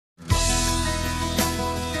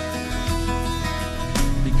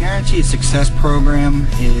Guaranteed Success program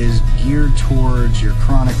is geared towards your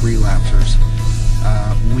chronic relapsers.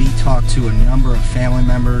 We talk to a number of family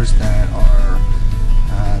members that are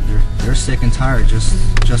they're sick and tired,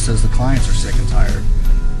 just as the clients are sick and tired.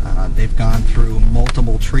 They've gone through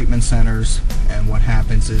multiple treatment centers, and what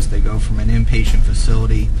happens is they go from an inpatient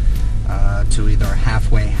facility to either a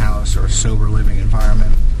halfway house or a sober living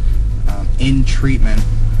environment. In treatment,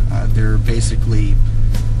 they're basically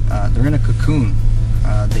they're in a cocoon.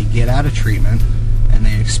 They get out of treatment and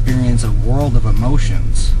they experience a world of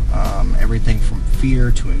emotions, everything from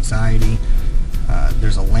fear to anxiety.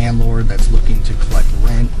 There's a landlord that's looking to collect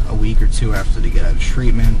rent a week or two after they get out of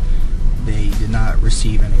treatment. They did not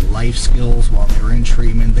receive any life skills while they were in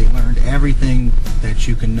treatment. They learned everything that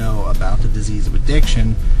you can know about the disease of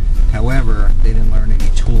addiction. However, they didn't learn any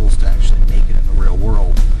tools to actually make it in the real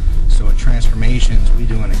world. So in Transformations, we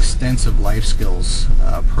do an extensive life skills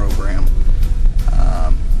program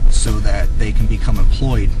so that they can become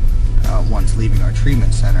employed once leaving our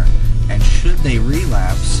treatment center. And should they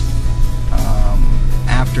relapse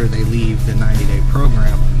after they leave the 90-day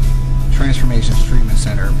program, Transformations Treatment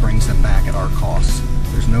Center brings them back at our cost.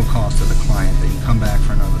 There's no cost to the client. They can come back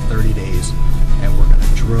for another 30 days, and we're going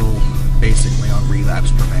to drill basically on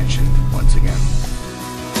relapse prevention once again.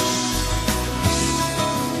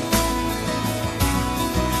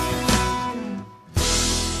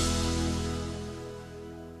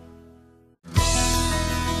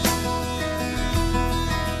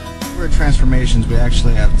 At Transformations, we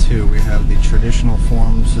actually have two. We have the traditional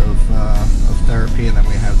forms of therapy, and then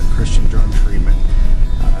we have the Christian drug treatment.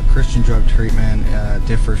 Christian drug treatment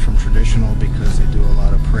differs from traditional because they do a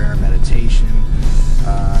lot of prayer and meditation.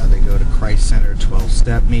 They go to Christ-centered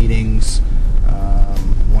 12-step meetings.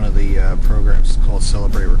 One of the programs is called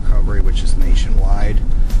Celebrate Recovery, which is nationwide.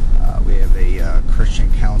 We have a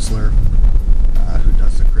Christian counselor who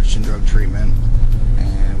does the Christian drug treatment.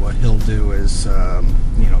 And what he'll do is,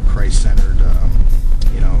 Christ-centered,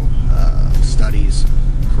 studies,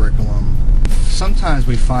 curriculum. Sometimes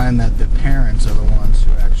we find that the parents are the ones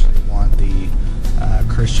who actually want the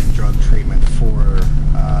Christian drug treatment for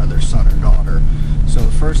their son or daughter. So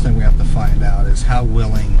the first thing we have to find out is how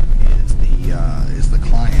willing is the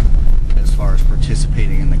client as far as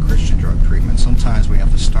participating in the Christian drug treatment. Sometimes we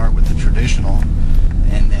have to start with the traditional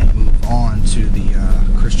and then move on to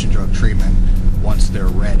the Christian drug treatment once they're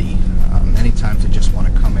ready. Many times they just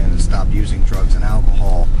want to come in and stop using drugs and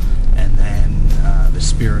alcohol, and then the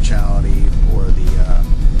spirituality or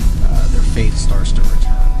their faith starts to